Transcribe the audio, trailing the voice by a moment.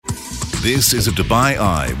This is a Dubai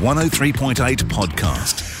Eye 103.8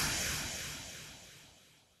 podcast.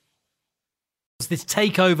 This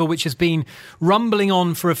takeover, which has been rumbling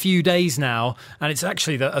on for a few days now, and it's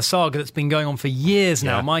actually a saga that's been going on for years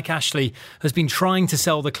now. Mike Ashley has been trying to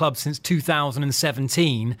sell the club since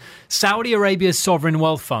 2017. Saudi Arabia's sovereign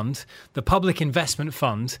wealth fund, the Public Investment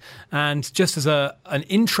Fund, and just as an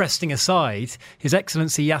interesting aside, His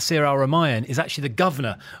Excellency Yasser Al Rumayyan is actually the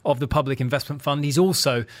governor of the Public Investment Fund. He's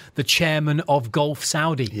also the chairman of Gulf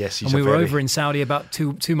Saudi. Yes, and we were over in Saudi about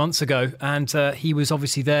two months ago, and he was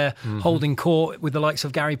obviously there holding court with the likes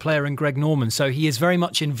of Gary Player and Greg Norman. So he is very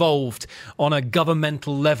much involved on a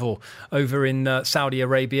governmental level over in Saudi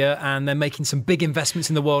Arabia, and they're making some big investments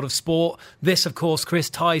in the world of sport. This, of course, Chris,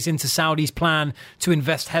 ties into Saudi's plan to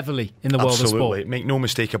invest heavily in the world of sport. Absolutely. Make no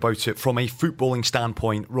mistake about it. From a footballing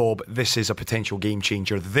standpoint, Rob, this is a potential game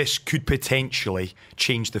changer. This could potentially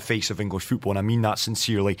change the face of English football, and I mean that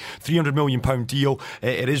sincerely. £300 million deal.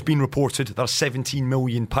 It has been reported that a £17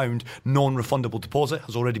 million non-refundable deposit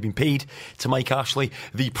has already been paid to Mike Ashley.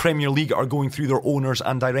 The Premier League are going through their owners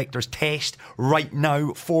and directors test right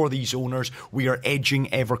now for these owners. We are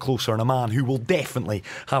edging ever closer, and a man who will definitely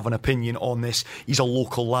have an opinion on this. He's a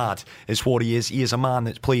local lad, is what he is. He is a man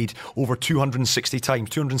that's played over 260 times,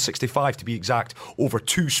 265 to be exact, over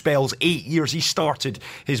 2 spells, 8 years. He started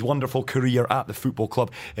his wonderful career at the football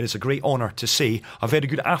club. It is a great honour to say a very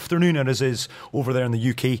good afternoon, as is over there in the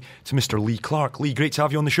UK, to Mr. Lee Clark. Lee, great to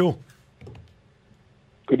have you on the show.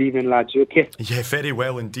 Good evening, lads. You okay? Yeah, very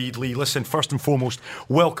well indeed, Lee. Listen, first and foremost,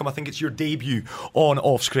 welcome. I think it's your debut on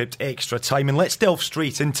Off Script Extra Time. And let's delve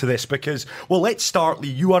straight into this because, well, let's start, Lee.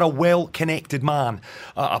 You are a well-connected man,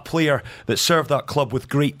 a player that served that club with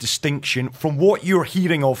great distinction. From what you're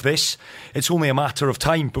hearing of this, it's only a matter of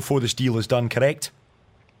time before this deal is done, correct?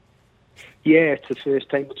 Yeah, it's the first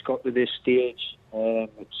time it's got to this stage.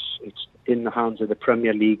 It's in the hands of the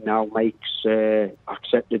Premier League now. Mike's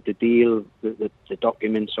accepted the deal. The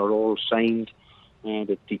documents are all signed.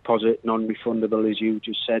 The deposit, non-refundable, as you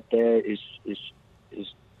just said there, is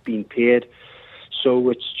being paid. So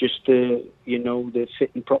it's just the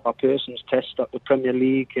fit and proper persons test that the Premier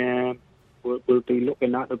League will be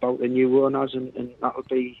looking at about the new owners, and that will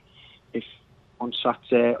be, if on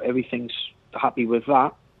Saturday everything's happy with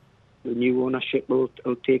that, the new ownership will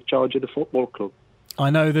take charge of the football club. I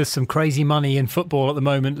know there's some crazy money in football at the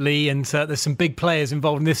moment, Lee, and there's some big players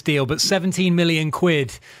involved in this deal, but 17 million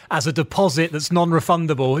quid as a deposit that's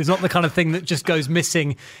non-refundable is not the kind of thing that just goes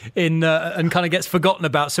missing and kind of gets forgotten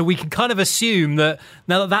about. So we can kind of assume that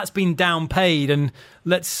now that that's been downpaid, and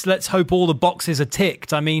let's hope all the boxes are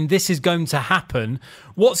ticked. I mean, this is going to happen.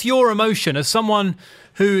 What's your emotion as someone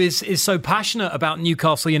who is so passionate about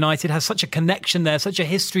Newcastle United, has such a connection there, such a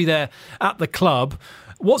history there at the club?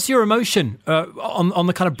 What's your emotion on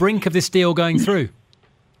the kind of brink of this deal going through?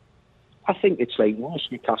 I think it's like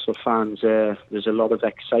most Newcastle fans. There's a lot of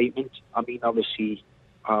excitement. I mean, obviously,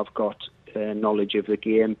 I've got knowledge of the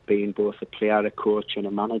game, being both a player, a coach and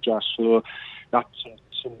a manager. So that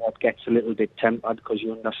somewhat gets a little bit tempered because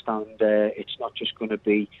you understand it's not just going to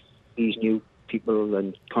be these new people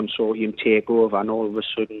and consortium takeover and all of a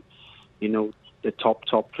sudden, the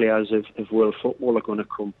top players of world football are going to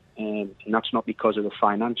come. And that's not because of the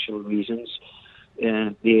financial reasons.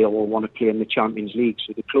 They all want to play in the Champions League.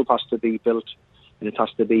 So the club has to be built and it has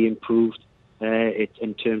to be improved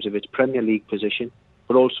in terms of its Premier League position,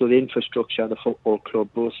 but also the infrastructure of the football club,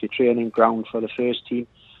 both the training ground for the first team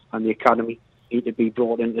and the academy, need to be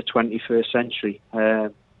brought into the 21st century.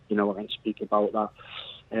 I can speak about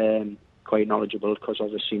that. Quite knowledgeable because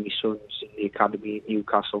obviously my son's in the academy at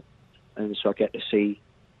Newcastle, and so I get to see.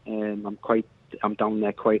 I'm down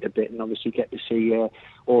there quite a bit, and obviously get to see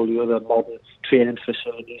all the other modern training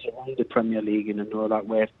facilities around the Premier League, and I know that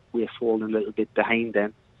we're falling a little bit behind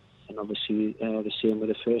them, and obviously the same with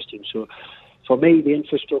the first team. So for me, the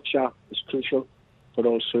infrastructure is crucial, but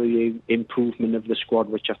also the improvement of the squad,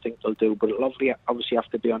 which I think they'll do, but it'll obviously have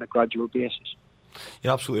to be on a gradual basis.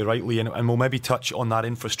 You're absolutely right, Lee, and we'll maybe touch on that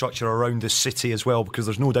infrastructure around the city as well, because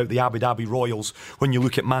there's no doubt the Abu Dhabi Royals, when you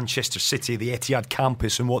look at Manchester City, the Etihad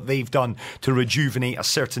campus and what they've done to rejuvenate a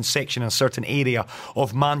certain section, a certain area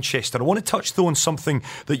of Manchester. I want to touch though on something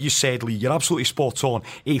that you said, Lee. You're absolutely spot on.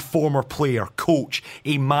 A former player, coach,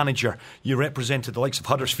 a manager. You represented the likes of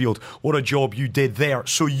Huddersfield. What a job you did there.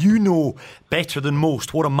 So you know better than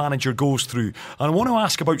most what a manager goes through. And I want to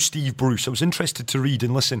ask about Steve Bruce. I was interested to read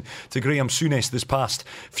and listen to Graham Souness this this past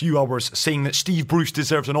few hours saying that Steve Bruce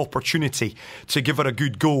deserves an opportunity to give it a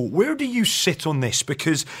good go. Where do you sit on this?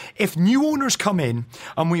 Because if new owners come in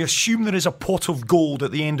and we assume there is a pot of gold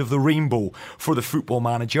at the end of the rainbow for the football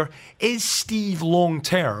manager, is Steve long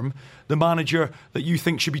term the manager that you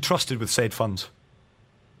think should be trusted with said funds?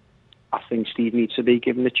 I think Steve needs to be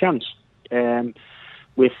given a chance.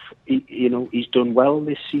 He's done well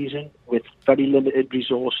this season with very limited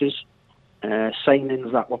resources.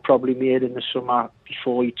 Signings that were probably made in the summer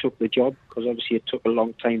before he took the job, because obviously it took a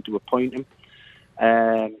long time to appoint him.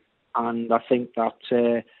 And I think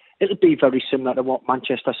that it'll be very similar to what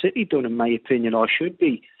Manchester City done, in my opinion, or should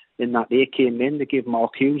be, in that they came in to give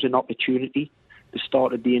Mark Hughes an opportunity. They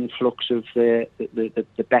started the influx of the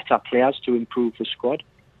better players to improve the squad.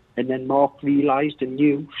 And then Mark realised and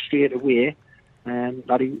knew straight away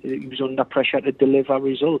that he was under pressure to deliver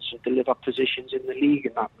results and deliver positions in the league,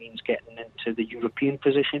 and that means getting into the European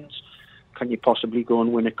positions. Can you possibly go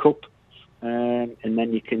and win a cup? And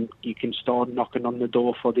then you can start knocking on the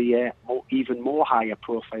door for the even more higher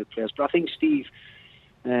profile players. But I think Steve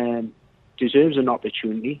deserves an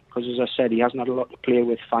opportunity, because, as I said, he hasn't had a lot to play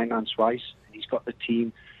with finance-wise. He's got the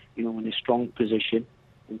team, in a strong position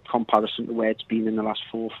in comparison to where it's been in the last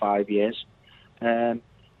 4 or 5 years. And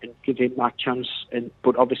give him that chance.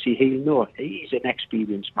 But obviously he'll know. He's an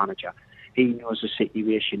experienced manager. He knows the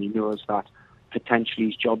situation. He knows that potentially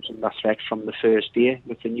his job's under threat from the first day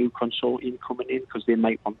with the new consortium coming in, because they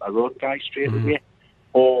might want their own guy straight away.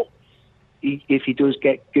 Or if he does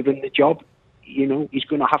get given the job, he's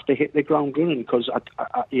going to have to hit the ground running, because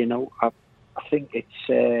I think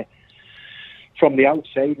it's from the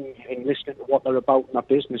outside and listening to what they're about in their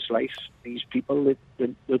business life, these people,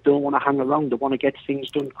 they don't want to hang around. They want to get things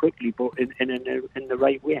done quickly, but in the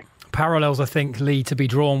right way. Parallels, I think, Lee, to be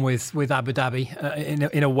drawn with Abu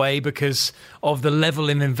Dhabi in a way, because of the level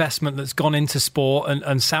of investment that's gone into sport,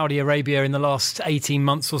 and Saudi Arabia in the last 18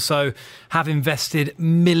 months or so have invested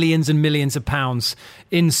millions and millions of pounds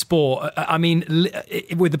in sport. I mean,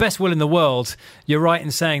 with the best will in the world, you're right in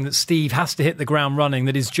saying that Steve has to hit the ground running,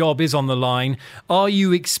 that his job is on the line. Are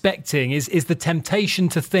you expecting, is the temptation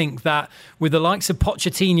to think that with the likes of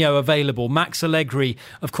Pochettino available, Max Allegri,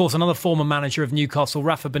 of course, another former manager of Newcastle,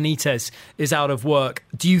 Rafa Benitez, is out of work.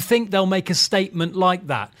 Do you think they'll make a statement like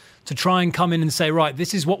that to try and come in and say, right,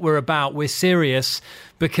 this is what we're about, we're serious,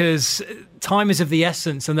 because time is of the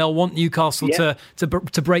essence, and they'll want Newcastle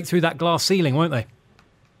to break through that glass ceiling, won't they?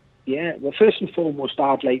 Yeah, well, first and foremost,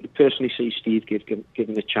 I'd like to personally see Steve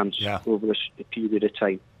given a chance over a period of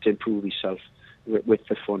time to improve himself with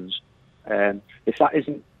the funds. If that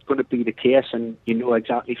isn't going to be the case, and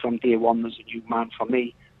exactly from day one there's a new man, for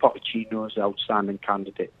me, Pochettino is an outstanding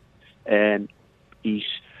candidate.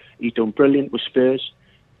 He's done brilliant with Spurs.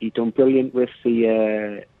 He's done brilliant with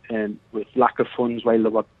the with lack of funds while they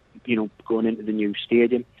were going into the new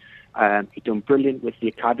stadium. He's done brilliant with the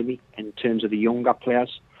academy in terms of the younger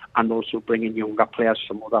players, and also bringing younger players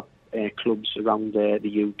from other clubs around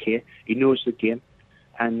the UK. He knows the game,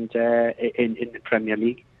 and in the Premier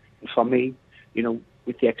League. And for me,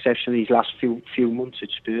 with the exception of these last few months at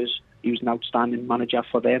Spurs, he was an outstanding manager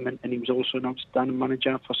for them, and he was also an outstanding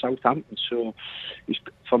manager for Southampton. So,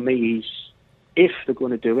 for me, if they're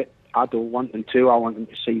going to do it, I don't want them to. I want them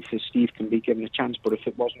to see if Steve can be given a chance. But if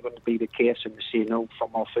it wasn't going to be the case, and they say no from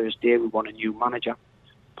our first day, we want a new manager,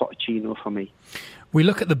 Pochettino for me. We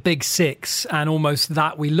look at the big six, and almost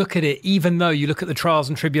that we look at it, even though you look at the trials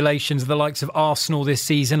and tribulations of the likes of Arsenal this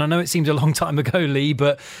season. I know it seems a long time ago, Lee,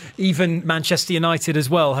 but even Manchester United as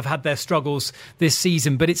well have had their struggles this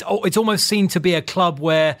season. But it's almost seemed to be a club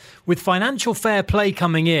where, with financial fair play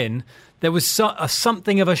coming in, there was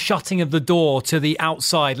something of a shutting of the door to the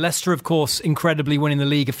outside. Leicester, of course, incredibly winning the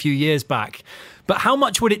league a few years back. But how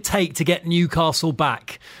much would it take to get Newcastle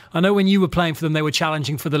back? I know when you were playing for them, they were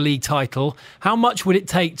challenging for the league title. How much would it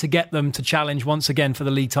take to get them to challenge once again for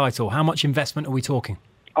the league title? How much investment are we talking?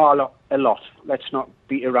 Oh, a lot. Let's not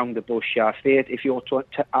beat around the bush. Yeah. If you're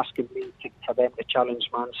asking me for them to challenge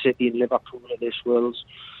Man City and Liverpool of this world,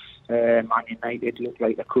 Man United look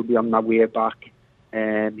like they could be on their way back.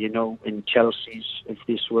 In Chelsea's of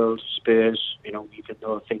this world, Spurs, even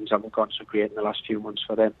though things haven't gone so great in the last few months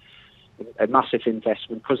for them. A massive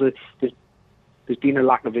investment, because there's been a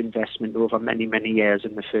lack of investment over many, many years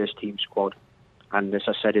in the first team squad. And as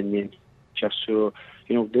I said in the just so,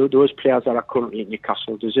 those players that are currently at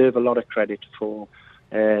Newcastle deserve a lot of credit for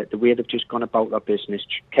the way they've just gone about their business,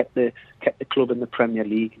 kept the club in the Premier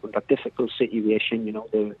League under a difficult situation.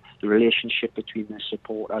 The relationship between the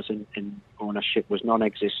supporters and ownership was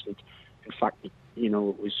non-existent. In fact, it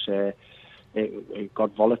was it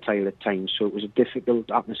got volatile at times. So it was a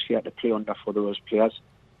difficult atmosphere to play under for those players.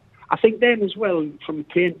 I think then as well, from a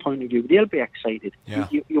playing point of view, they'll be excited. Yeah.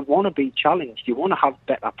 You want to be challenged. You want to have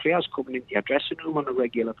better players coming into your dressing room on a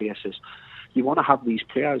regular basis. You want to have these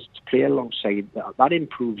players to play alongside. That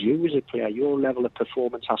improves you as a player. Your level of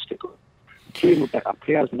performance has to go. Playing with better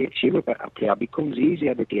players makes you a better player. It becomes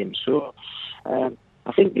easier the game. So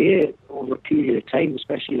I think they, over a period of time,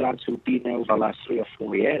 especially lads who've been there over the last 3 or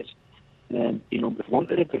 4 years, they've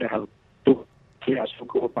wanted a bit of help. Players who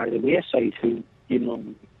go by the wayside, who,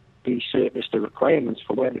 be service the requirements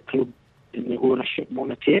for where the club and the ownership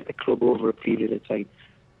want to take the club over a period of time.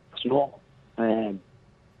 It's not.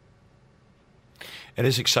 It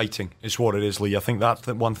is exciting, is what it is, Lee. I think that's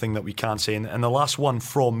the one thing that we can say. And the last one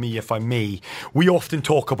from me, if I may, we often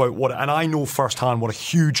talk about what, and I know firsthand what a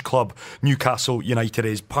huge club Newcastle United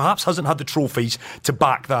is. Perhaps hasn't had the trophies to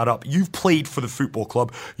back that up. You've played for the football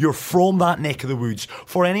club. You're from that neck of the woods.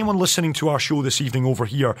 For anyone listening to our show this evening over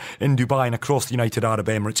here in Dubai and across the United Arab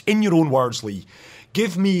Emirates, in your own words, Lee,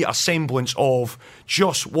 give me a semblance of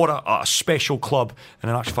just what a special club. And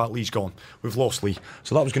in actual fact, Lee's gone. We've lost Lee.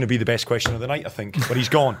 So that was going to be the best question of the night, I think. But he's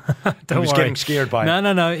gone. Don't he was worry. getting scared by it.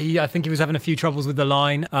 No. I think he was having a few troubles with the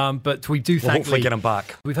line. But we do thank hopefully Lee. get him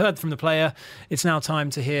back. We've heard from the player. It's now time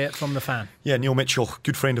to hear from the fan. Yeah, Neil Mitchell,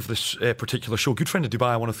 good friend of this particular show. Good friend of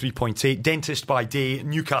Dubai 103.8. Dentist by day.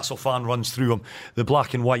 Newcastle fan runs through him. The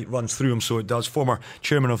black and white runs through him, so it does. Former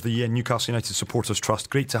chairman of the Newcastle United Supporters Trust.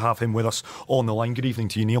 Great to have him with us on the line. Good evening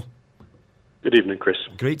to you, Neil. Good evening, Chris.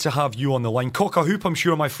 Great to have you on the line. Cock a hoop, I'm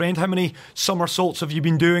sure, my friend. How many somersaults have you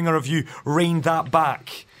been doing, or have you reined that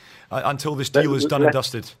back until this deal is done and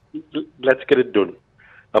dusted? Let's get it done.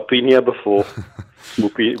 I've been here before.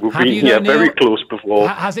 We've been here Neil, very close before.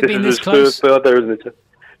 Has it been this close? This is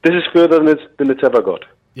further than it's ever got.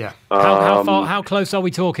 Yeah. How close are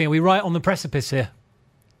we talking? Are we right on the precipice here?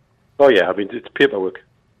 Oh yeah, I mean it's paperwork,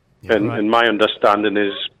 Yeah, and my understanding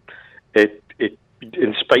is it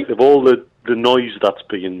in spite of all the noise that's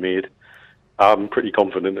being made, I'm pretty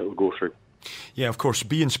confident it will go through. Yeah, of course,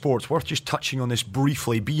 beIN Sports, worth just touching on this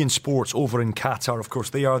briefly. beIN Sports over in Qatar, of course,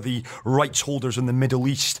 they are the rights holders in the Middle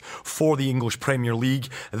East for the English Premier League.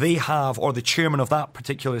 They have, or the chairman of that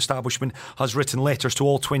particular establishment has written letters to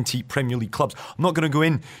all 20 Premier League clubs. I'm not going to go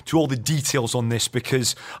into all the details on this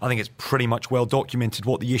because I think it's pretty much well documented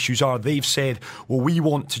what the issues are. They've said, well, we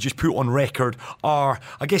want to just put on record our,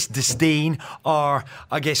 disdain, they're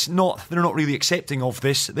not really accepting of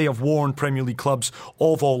this. They have warned Premier League clubs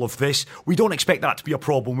of all of this. We don't expect that to be a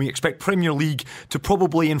problem. We expect Premier League to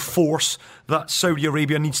probably enforce that Saudi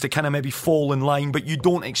Arabia needs to kind of maybe fall in line, but you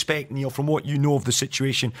don't expect, Neil, from what you know of the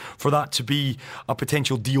situation, for that to be a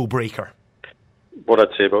potential deal breaker. What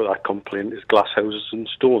I'd say about that complaint is glass houses and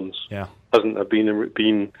stones. Yeah. Hasn't there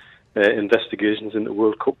been investigations into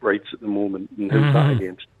World Cup rights at the moment, and who's that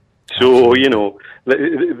against? So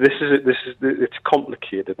it's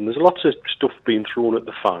complicated, and there's lots of stuff being thrown at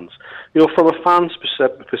the fans. From a fan's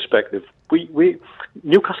perspective, we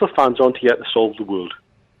Newcastle fans aren't here to solve the world.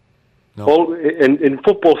 No. And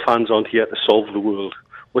football fans aren't here to solve the world.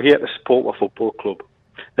 We're here to support our football club.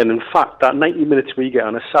 And in fact, that 90 minutes we get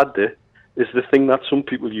on a Saturday is the thing that some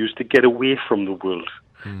people use to get away from the world,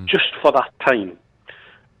 just for that time.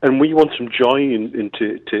 And we want some joy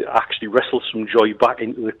to actually wrestle some joy back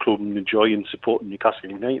into the club and the joy in supporting Newcastle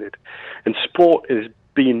United. And sport is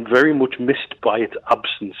being very much missed by its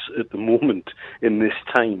absence at the moment in this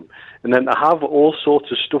time. And then to have all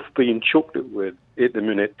sorts of stuff being chucked at the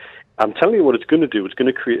minute, I'm telling you what it's going to do. It's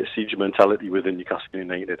going to create a siege mentality within Newcastle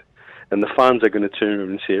United. And the fans are going to turn around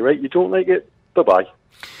and say, right, you don't like it? Bye-bye.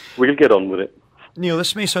 We'll get on with it. Neil,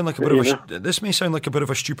 this may sound like a bit of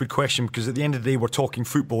a stupid question, because at the end of the day we're talking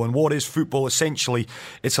football, and what is football? Essentially,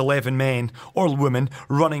 it's 11 men or women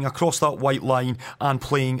running across that white line and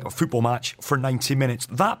playing a football match for 90 minutes.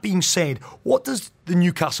 That being said, what does the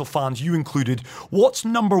Newcastle fans, you included, what's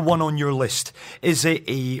number one on your list? Is it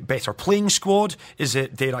a better playing squad? Is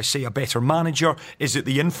it, dare I say, a better manager? Is it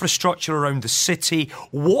the infrastructure around the city?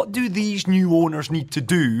 What do these new owners need to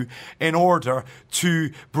do in order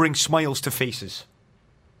to bring smiles to faces?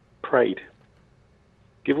 Pride.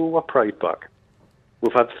 Give all our pride back.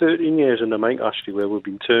 We've had 13 years under Mike Ashley where we've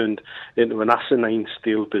been turned into an asinine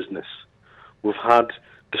stale business. We've had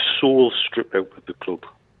the soul stripped out of the club.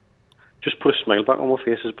 Just put a smile back on our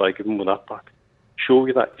faces by giving us that back. Show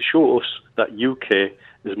us that you care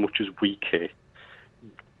as much as we care.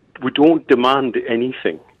 We don't demand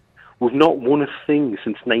anything. We've not won a thing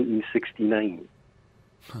since 1969.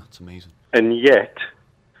 That's amazing. And yet,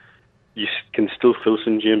 you can still fill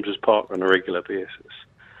St James's Park on a regular basis.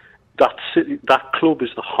 that city, that club is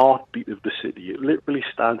the heartbeat of the city. It literally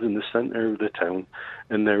stands in the centre of the town,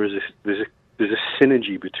 and there's a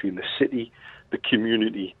synergy between the city, the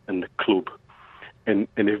community, and the club. And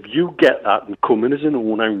if you get that and come in as an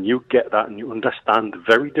owner and you get that and you understand the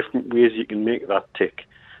very different ways you can make that tick,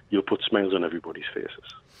 you'll put smiles on everybody's faces.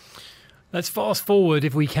 Let's fast forward,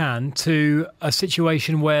 if we can, to a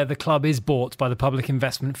situation where the club is bought by the Public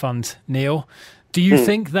Investment Fund. Neil, do you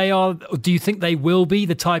think they are? Do you think they will be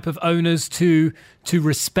the type of owners to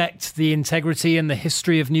respect the integrity and the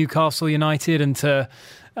history of Newcastle United and to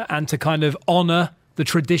kind of honour the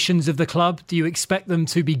traditions of the club? Do you expect them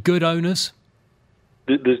to be good owners?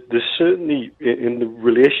 There's certainly, in the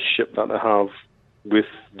relationship that they have with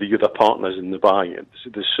the other partners in the buy-in,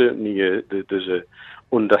 there's certainly there's a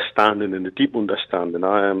understanding and a deep understanding.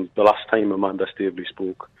 The last time Amanda Staveley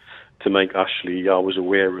spoke to Mike Ashley, I was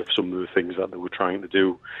aware of some of the things that they were trying to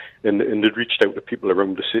do, and they'd reached out to people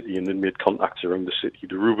around the city and they'd made contacts around the city.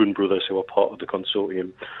 The Reuben brothers, who are part of the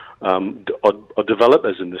consortium, are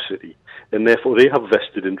developers in the city, and therefore they have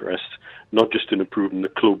vested interest not just in improving the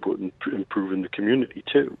club but in improving the community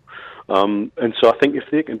too. And so I think if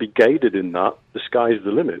they can be guided in that, the sky's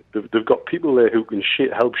the limit. They've got people there who can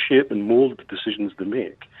help shape and mould the decisions they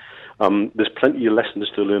make. There's plenty of lessons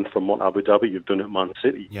to learn from what Abu Dhabi have done at Man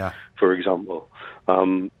City, for example.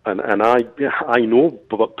 And I know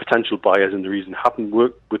about potential buyers, and the reason haven't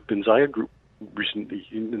worked with Benzaya Group recently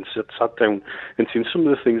and sat down and seen some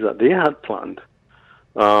of the things that they had planned.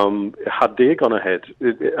 Had they gone ahead,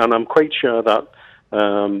 and I'm quite sure that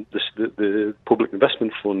the Public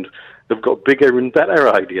Investment Fund, they've got bigger and better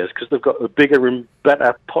ideas because they've got a bigger and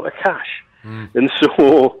better pot of cash. And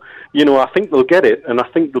so, I think they'll get it, and I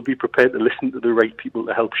think they'll be prepared to listen to the right people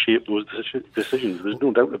to help shape those decisions. There's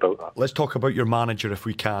no doubt about that. Let's talk about your manager if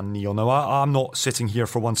we can, Neil. Now, I'm not sitting here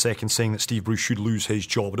for 1 second saying that Steve Bruce should lose his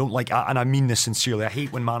job. I don't like, and I mean this sincerely, I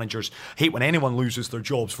hate when anyone loses their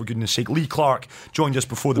jobs, for goodness sake. Lee Clark joined us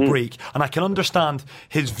before the break, and I can understand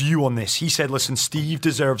his view on this. He said, listen, Steve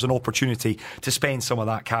deserves an opportunity to spend some of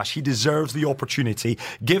that cash. He deserves the opportunity.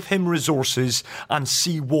 Give him resources and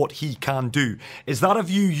see what he can do. Is that a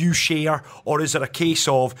view you share, or is it a case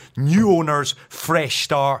of new owners, fresh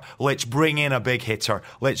start, let's bring in a big hitter,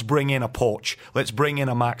 let's bring in a Poch, let's bring in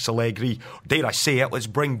a Max Allegri, dare I say it, let's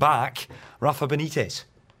bring back Rafa Benitez?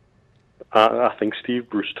 I think Steve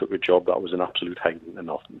Bruce took a job that was an absolute height to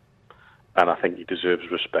nothing, and I think he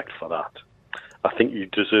deserves respect for that. I think he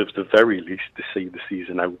deserves the very least to see the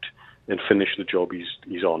season out and finish the job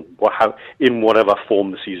he's on, in whatever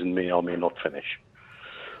form the season may or may not finish.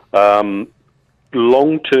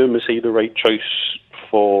 Long term, is he the right choice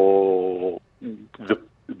for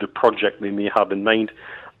the project they may have in mind?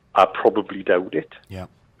 I probably doubt it. Yeah.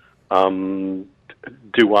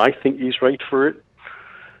 Do I think he's right for it?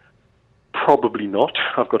 Probably not.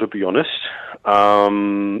 I've got to be honest.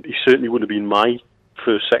 He certainly would have been my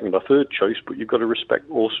first, second, or third choice, but you've got to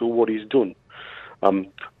respect also what he's done.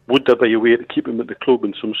 Would there be a way to keep him at the club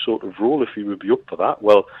in some sort of role if he would be up for that?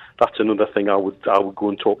 Well, that's another thing I would go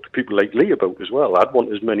and talk to people like Lee about as well. I'd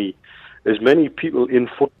want as many people in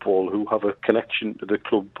football who have a connection to the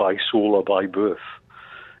club by soul or by birth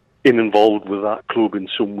involved with that club in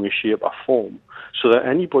some way, shape or form, so that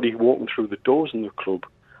anybody walking through the doors in the club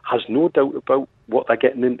has no doubt about what they're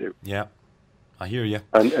getting into. Yeah, I hear you.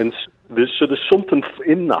 And there's something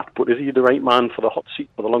in that, but is he the right man for the hot seat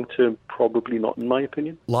for the long term? Probably not, in my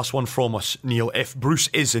opinion. Last one from us, Neil. If Bruce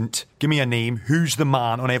isn't, give me a name. Who's the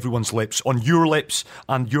man on everyone's lips, on your lips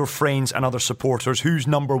and your friends and other supporters? Who's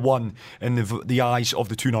number one in the eyes of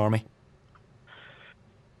the Toon Army?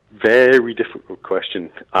 Very difficult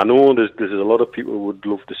question. I know there's a lot of people who would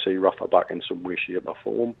love to see Rafa back in some way, shape or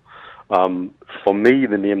form. For me,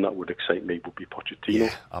 the name that would excite me would be Pochettino.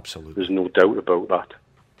 Yeah, absolutely. There's no doubt about that.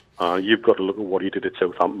 You've got to look at what he did at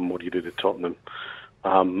Southampton, what he did at Tottenham,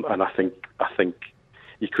 and I think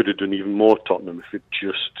he could have done even more at Tottenham if it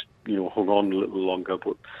just hung on a little longer.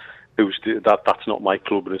 But that's not my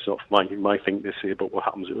club, and it's not my thing to say about what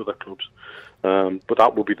happens at other clubs. But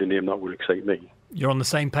that would be the name that would excite me. You're on the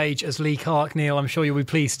same page as Lee Clark, Neil. I'm sure you'll be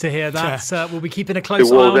pleased to hear that. We'll be keeping a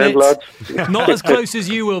close eye on it. Lads. Not as close as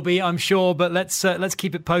you will be, I'm sure, but let's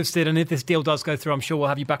keep it posted. And if this deal does go through, I'm sure we'll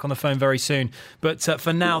have you back on the phone very soon. But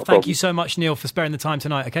for now, thank you so much, Neil, for sparing the time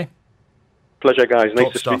tonight, okay? Pleasure, guys.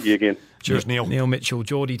 Nice to speak to you again. Cheers, Neil. Neil Mitchell,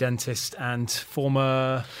 Geordie dentist and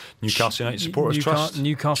former Newcastle United Supporters Trust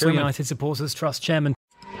Newcastle United Supporters Trust chairman.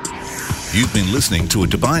 You've been listening to a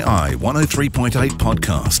Dubai Eye 103.8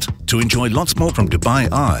 podcast. To enjoy lots more from Dubai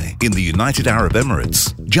Eye in the United Arab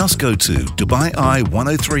Emirates, just go to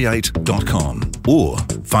DubaiEye1038.com or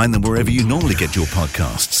find them wherever you normally get your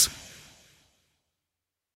podcasts.